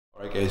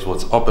Alright guys,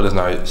 what's up? It is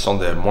now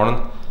Sunday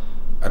morning.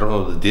 I don't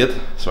know the date,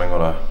 so I'm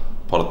gonna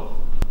put it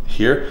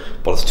here,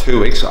 but it's 2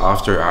 weeks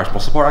after Irish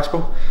Muscle Power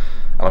Expo,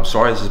 and I'm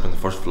sorry this has been the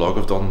first vlog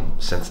I've done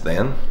since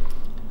then.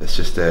 It's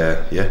just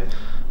yeah,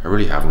 I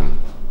really haven't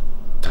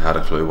had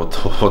a clue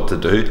what to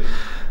do.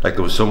 Like,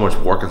 there was so much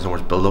work and so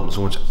much build up and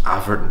so much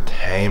effort and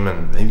time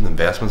and even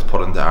investments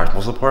put into Irish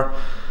Muscle Power.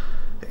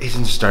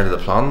 Even just started the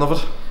planning of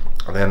it,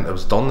 and then it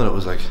was done and it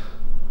was like,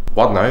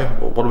 what now?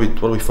 What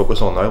do we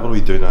focus on now? What do we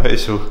do now?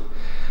 So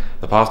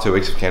the past 2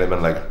 weeks have kind of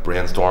been like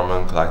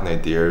brainstorming, collecting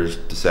ideas,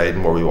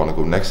 deciding where we want to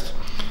go next.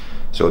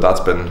 So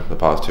that's been the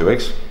past 2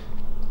 weeks,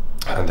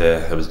 and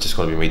it was just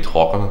going to be me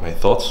talking my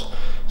thoughts.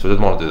 So I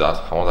didn't want to do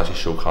that. I want to actually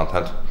show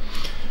content.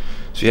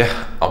 So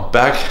yeah, I'm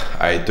back.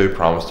 I do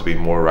promise to be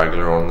more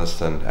regular on this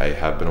than I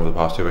have been over the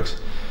past 2 weeks.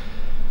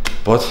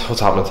 But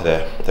what's happening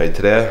today?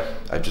 Today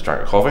I just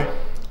drank a coffee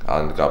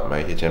and got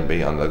my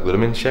HMB and the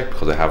glutamine shake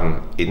because I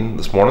haven't eaten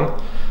this morning.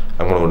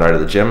 I'm going to go now to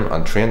the gym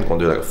and train. I'm going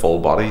to do like a full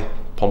body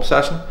pump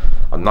session.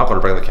 I'm not going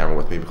to bring the camera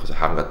with me because I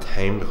haven't got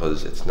time,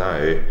 because it's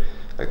now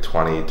like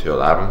 20 to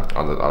 11,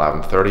 and at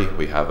 11:30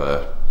 we have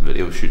a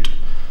video shoot.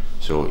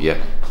 So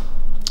yeah,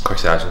 quick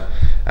session.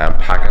 I'm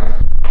packing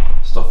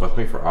stuff with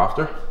me for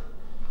after.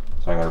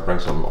 So I'm going to bring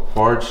some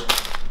porridge,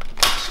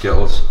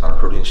 Skittles and a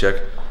protein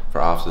shake for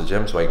after the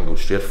gym, so I can go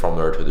straight from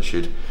there to the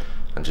shoot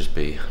and just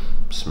be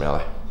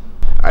smelly.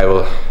 I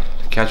will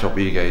catch up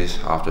with you guys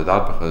after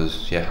that,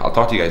 because yeah, I'll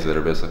talk to you guys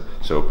later basically.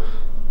 So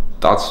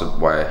that's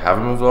why I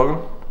haven't been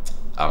vlogging.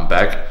 I'm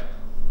back,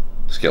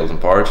 Skittles and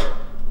porridge,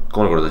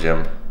 going to go to the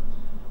gym,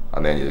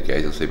 and then you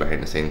guys will see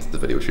behind the scenes, the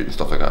video shoot and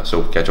stuff like that.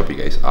 So catch up with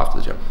you guys after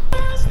the gym.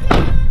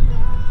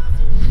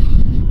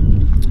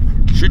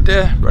 Shoot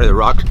day, ready to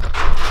rock.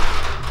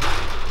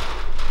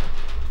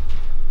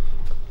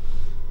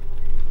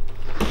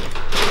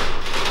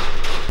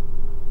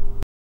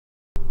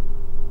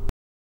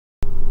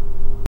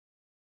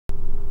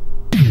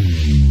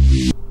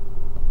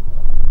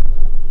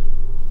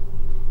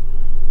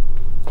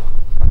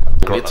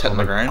 It's hitting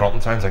the ground. Grunting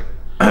sounds like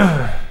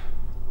I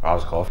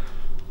was cough.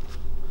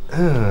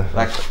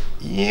 Like,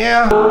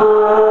 yeah.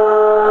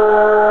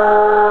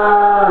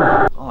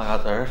 Oh my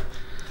god, there.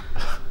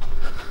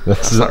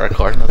 This is not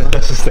recording, is it?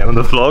 This is staying on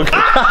the vlog.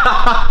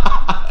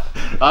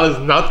 That is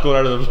not going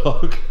out of the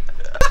vlog.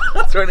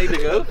 That's where I need to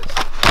go.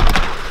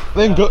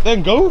 Then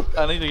go.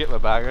 I need to get my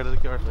bag out of the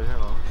car.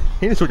 Hold on.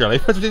 You need to sort your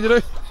life. That's what you need to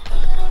do.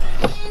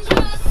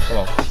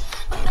 Hold on.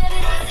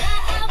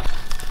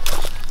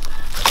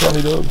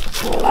 Johnny dog.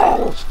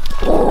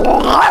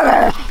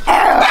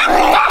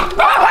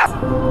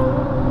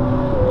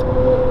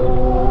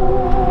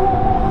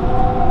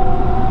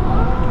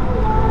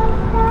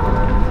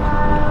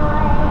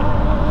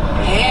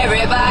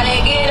 Everybody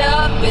get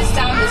up, it's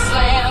time to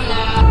slam now.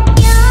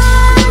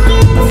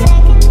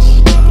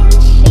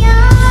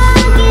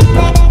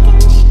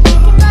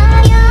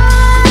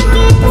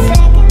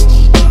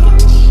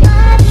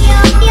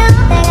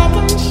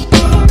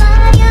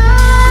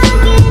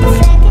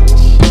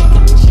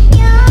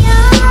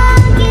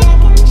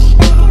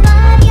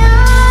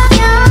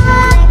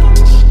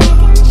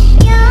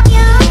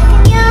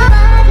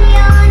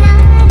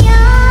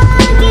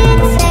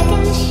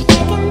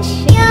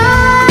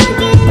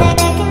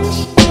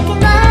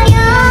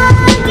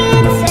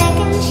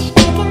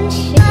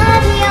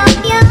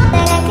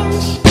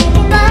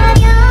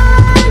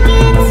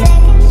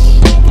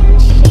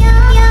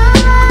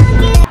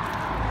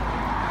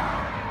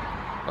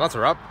 Well, that's a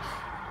wrap.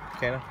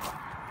 Kinda.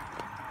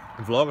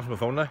 I'm vlogging from my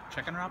phone now.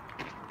 Chicken wrap?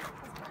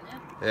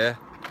 Yeah.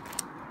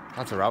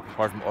 That's a wrap.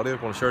 Apart from audio,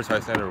 going to Sher's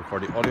house now to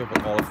record the audio,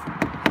 but all of.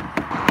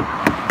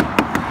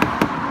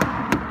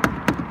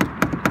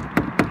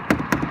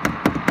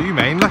 Do you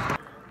mind, like?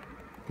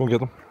 Go and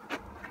get them.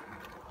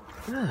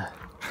 Yeah.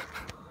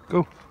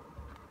 Go.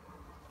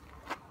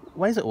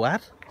 Why is it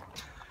wet?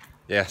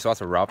 Yeah, so that's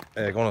a wrap.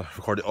 Going to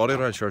record the audio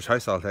around Sher's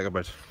house. That'll take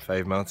about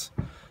 5 minutes.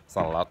 It's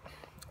not a lot.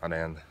 And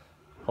then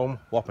home,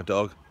 walk my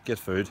dog, get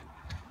food.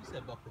 You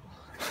said walk the dog.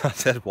 I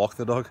said walk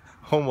the dog.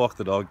 Home, walk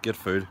the dog, get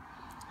food.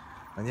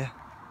 And yeah,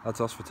 that's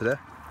us for today.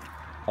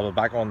 I'll be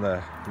back on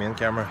the main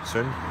camera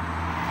soon. I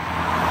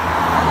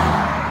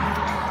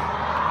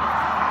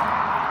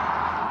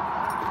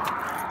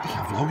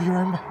can't vlog you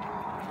around me.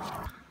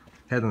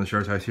 Heading to the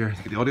Sher's house here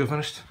to get the audio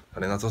finished,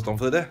 and then that's us done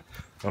for the day.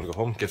 I'm gonna go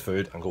home, get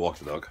food, and go walk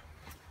the dog.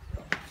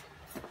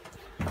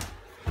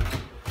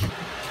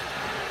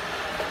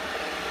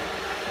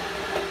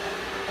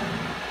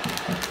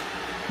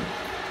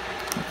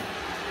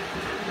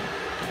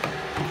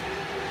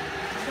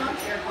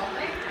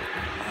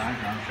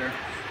 I'm sure.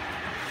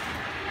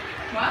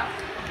 What?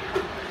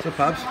 What's up,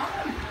 Pabs?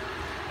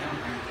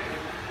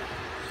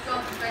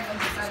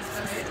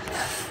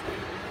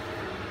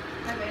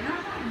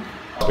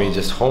 Me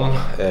just home.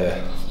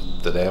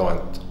 The day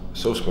went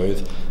so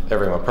smooth.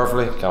 Everything went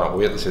perfectly. Cannot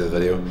wait to see the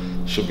video.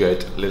 Should be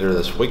out later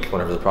this week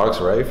whenever the products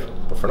arrive.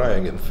 But for now,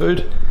 I'm getting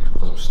food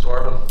because I'm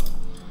starving.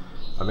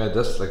 I made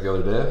this like the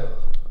other day.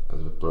 It's a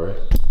bit blurry.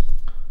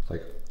 It's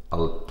like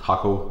a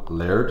taco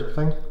layered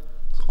thing.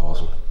 It's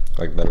awesome.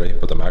 like literally,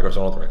 but the macros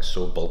on it are like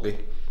so bulky.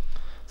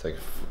 It's like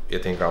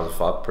 18 grams of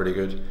fat, pretty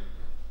good,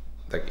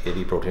 like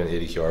 80 protein,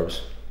 80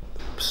 carbs,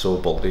 so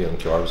bulky in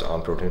carbs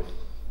and protein,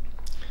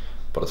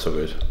 but it's so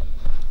good.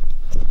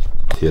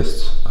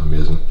 Tastes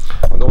amazing.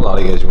 I know a lot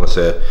of you guys are going to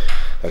say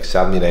like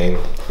 79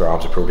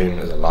 grams of protein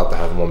is a lot to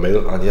have in one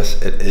meal, and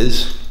yes it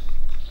is,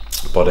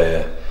 but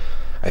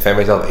I find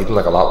myself eating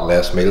like a lot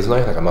less meals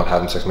now. Like I'm not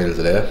having 6 meals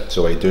a day,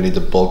 so I do need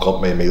to bulk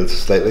up my meals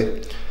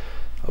slightly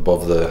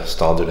above the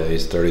standard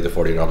days 30 to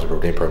 40 grams of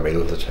protein per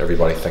meal that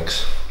everybody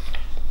thinks.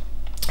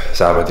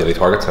 So I have my daily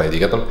targets and I do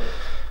get them,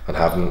 and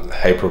having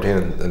high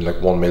protein in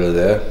like 1 meal a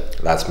day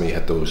lets me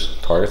hit those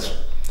targets.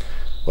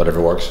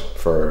 Whatever works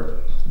for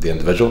the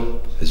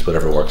individual is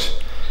whatever works.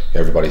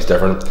 Everybody's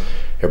different,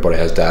 everybody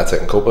has diets I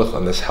can cope with,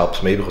 and this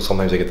helps me because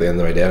sometimes I get to the end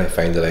of my day and I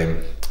find that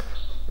I'm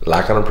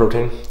lacking in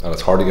protein, and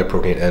it's hard to get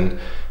protein in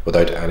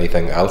without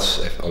anything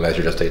else, unless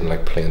you're just eating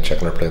like plain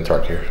chicken or plain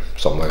turkey or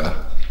something like that.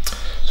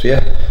 So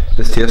yeah,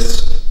 this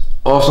tastes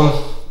awesome,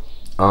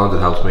 and it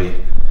helps me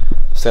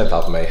stay on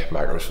top of my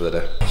macros for the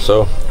day.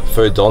 So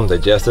food done,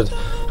 digested,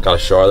 got a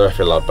shower there, I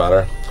feel a lot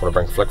better. Gonna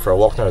bring Flick for a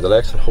walk now with the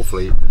lakes, and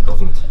hopefully it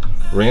doesn't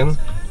rain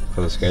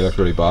because the sky looks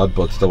really bad,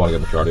 but still want to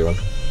get my cardio in.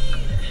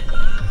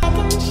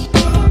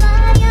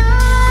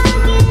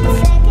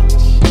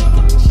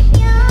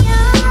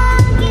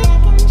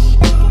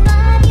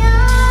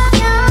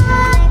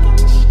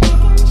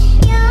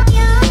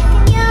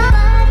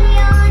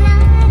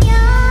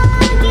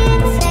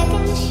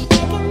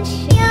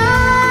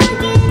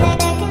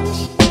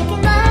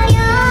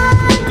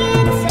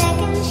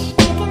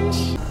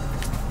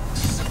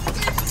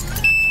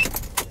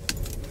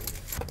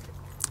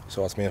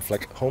 So that's me and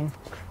Flick home,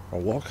 our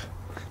walk.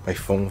 My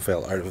phone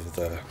fell out of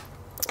the,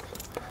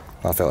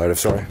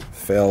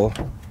 fell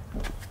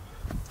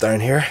down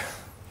here.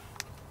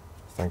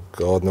 Thank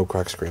God, no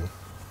crack screen.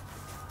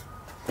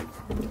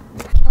 You're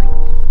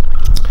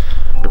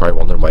probably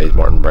wondering why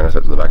Martin bring us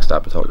out to the back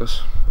step to talk to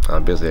us.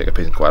 And basically I get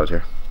peace and quiet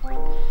here.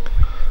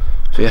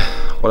 So yeah,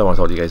 what I want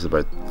to talk to you guys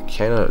about,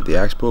 kind of the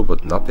expo,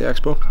 but not the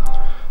expo.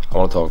 I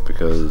want to talk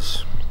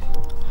because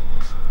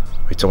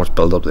we had so much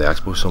build up to the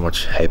expo, so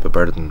much hype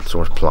about it, and so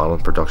much planning,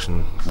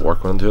 production,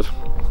 work went into it.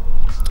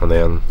 And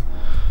then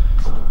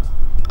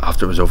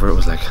after it was over, it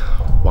was like,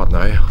 what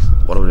now?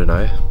 What do we do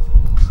now?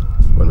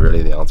 When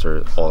really the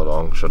answer all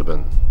along should have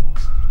been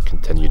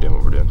continue doing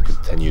what we're doing,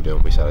 continue doing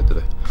what we set out to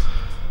do.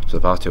 So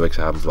the past 2 weeks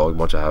I haven't vlogged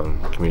much, I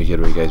haven't communicated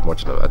with you guys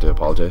much, and I do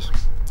apologise.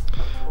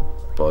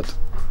 But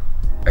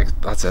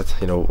that's it.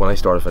 You know, when I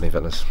started Fitting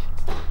Fitness,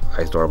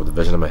 I started with a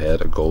vision in my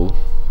head, a goal,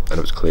 and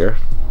it was clear,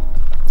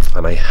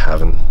 and I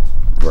haven't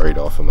varied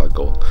off from that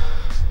goal.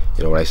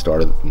 You know, when I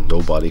started,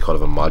 nobody could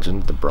have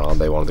imagined the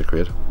brand I wanted to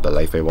create, the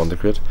life I wanted to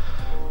create.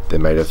 They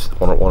might have,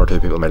 one or two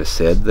people might have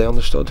said they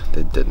understood,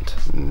 they didn't,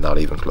 not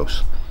even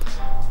close.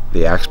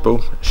 The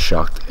expo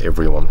shocked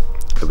everyone.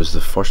 It was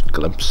the first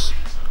glimpse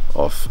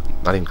of,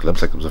 not even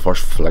glimpse, like it was the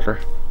first flicker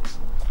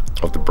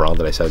of the brand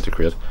that I set out to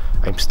create.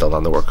 I'm still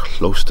nowhere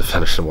close to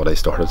finishing what I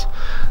started.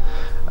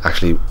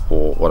 Actually,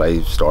 what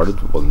I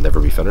started will never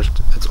be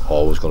finished. It's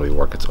always going to be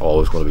work, it's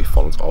always going to be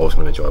fun, it's always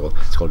going to be enjoyable,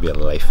 it's going to be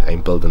a life.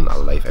 I'm building a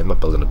life, I'm not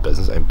building a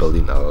business, I'm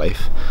building a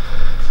life.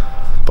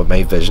 But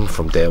my vision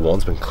from day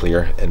one's been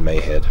clear in my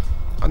head,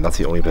 and that's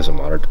the only place that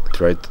mattered.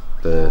 Throughout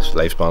the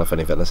lifespan of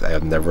Fitting Fitness, I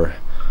have never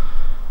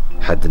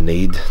had the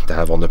need to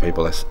have other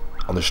people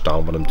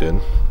understand what I'm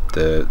doing,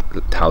 to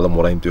tell them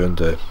what I'm doing,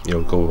 to, you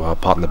know, go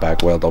pat in the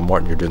back, well done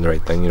Martin, you're doing the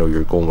right thing, you know,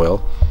 you're going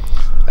well.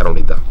 I don't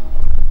need that.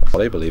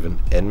 What I believe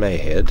in my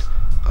head,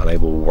 and I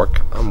will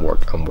work and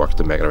work and work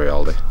to make it a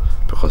reality,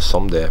 because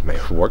someday my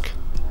work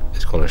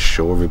is going to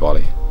show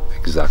everybody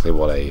exactly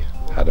what I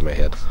had in my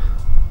head.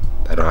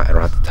 I don't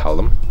have to tell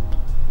them,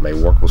 my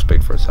work will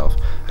speak for itself.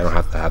 I don't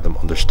have to have them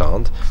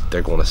understand,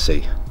 they're going to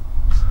see.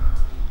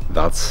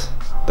 That's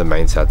the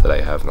mindset that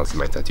I have, and that's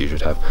the mindset you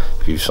should have.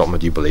 If you have something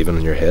that you believe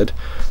in your head,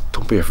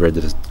 don't be afraid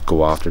to just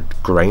go after,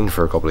 grind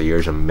for a couple of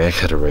years and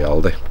make it a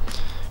reality.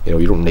 You know,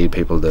 you don't need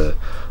people to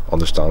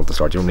understand at the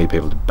start, you don't need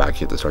people to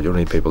back you at the start, you don't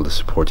need people to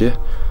support you,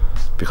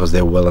 because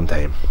they will in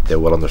time, they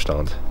will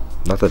understand.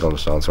 Not that they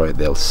understand, sorry,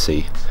 they'll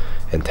see.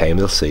 In time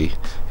they'll see,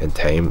 in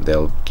time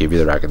they'll give you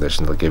the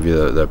recognition, they'll give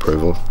you the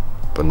approval,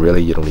 but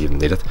really you don't even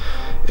need it.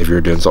 If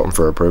you're doing something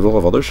for approval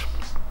of others,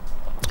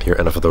 you're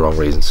in it for the wrong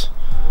reasons.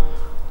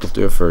 Don't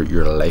do it for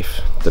your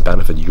life, to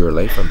benefit your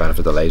life and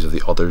benefit the lives of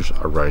the others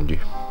around you.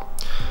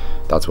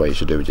 That's why you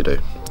should do what you do.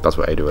 That's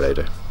why I do what I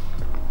do.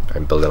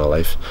 I'm building a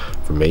life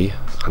for me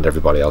and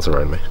everybody else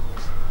around me.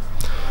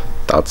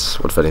 That's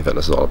what Fitting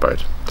Fitness is all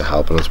about, to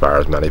help and inspire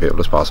as many people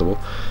as possible,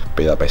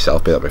 be that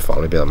myself, be that my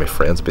family, be that my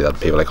friends, be that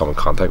people I come in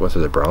contact with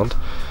through the brand.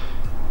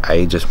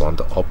 I just want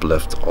to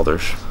uplift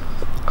others,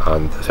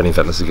 and Fitting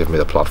Fitness has given me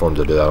the platform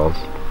to do that on.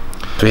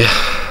 So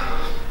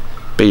yeah,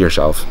 be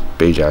yourself,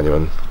 be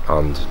genuine,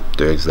 and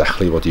do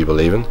exactly what you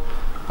believe in,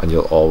 and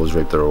you'll always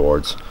reap the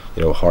rewards.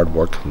 You know, hard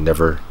work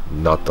never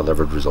not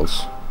delivered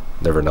results.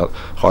 Never not.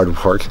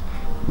 Hard work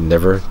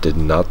never did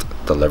not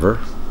deliver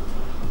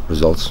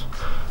results.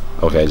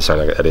 Okay, I just sound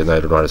like an idiot now, I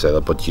don't know how to say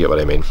that, but you get what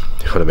I mean.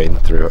 You know what I mean?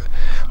 Through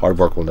hard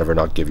work will never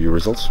not give you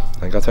results. I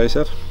think that's how you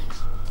said.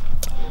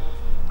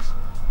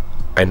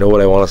 I know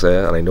what I want to say,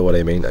 and I know what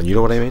I mean, and you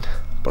know what I mean,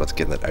 but it's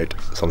getting it out.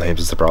 Sometimes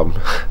it's the problem.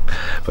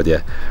 But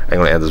yeah, I'm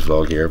going to end this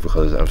vlog here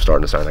because I'm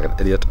starting to sound like an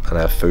idiot, and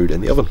I have food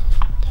in the oven.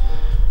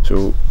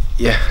 So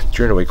yeah,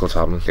 during the week what's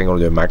happening, I'm going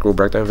to do a macro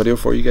breakdown video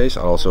for you guys,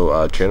 and also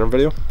a training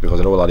video, because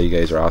I know a lot of you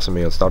guys are asking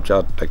me on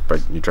Snapchat like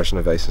about nutrition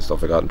advice and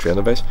stuff like that and training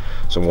advice,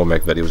 so I'm going to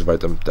make videos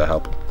about them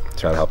to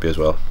try and help you as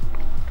well.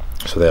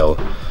 So they'll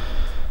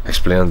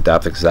explain in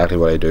depth exactly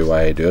what I do,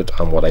 why I do it,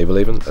 and what I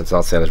believe in. It's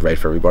not saying it's right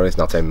for everybody, it's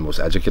not saying I'm the most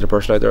educated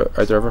person out there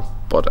ever,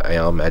 but I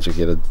am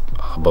educated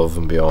above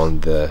and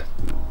beyond the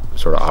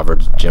sort of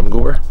average gym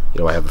goer. You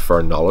know, I have a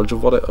fair knowledge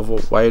of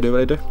why I do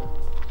what I do.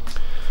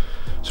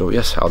 So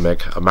yes, I'll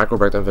make a macro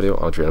breakdown video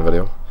and a training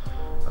video,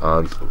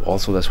 and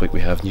also this week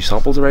we have new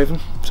samples arriving,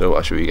 so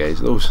I'll show you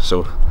guys those.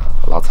 So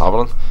a lot's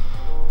happening.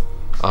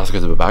 It's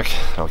good to be back,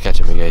 and I'll catch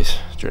you guys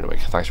during the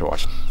week. Thanks for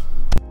watching.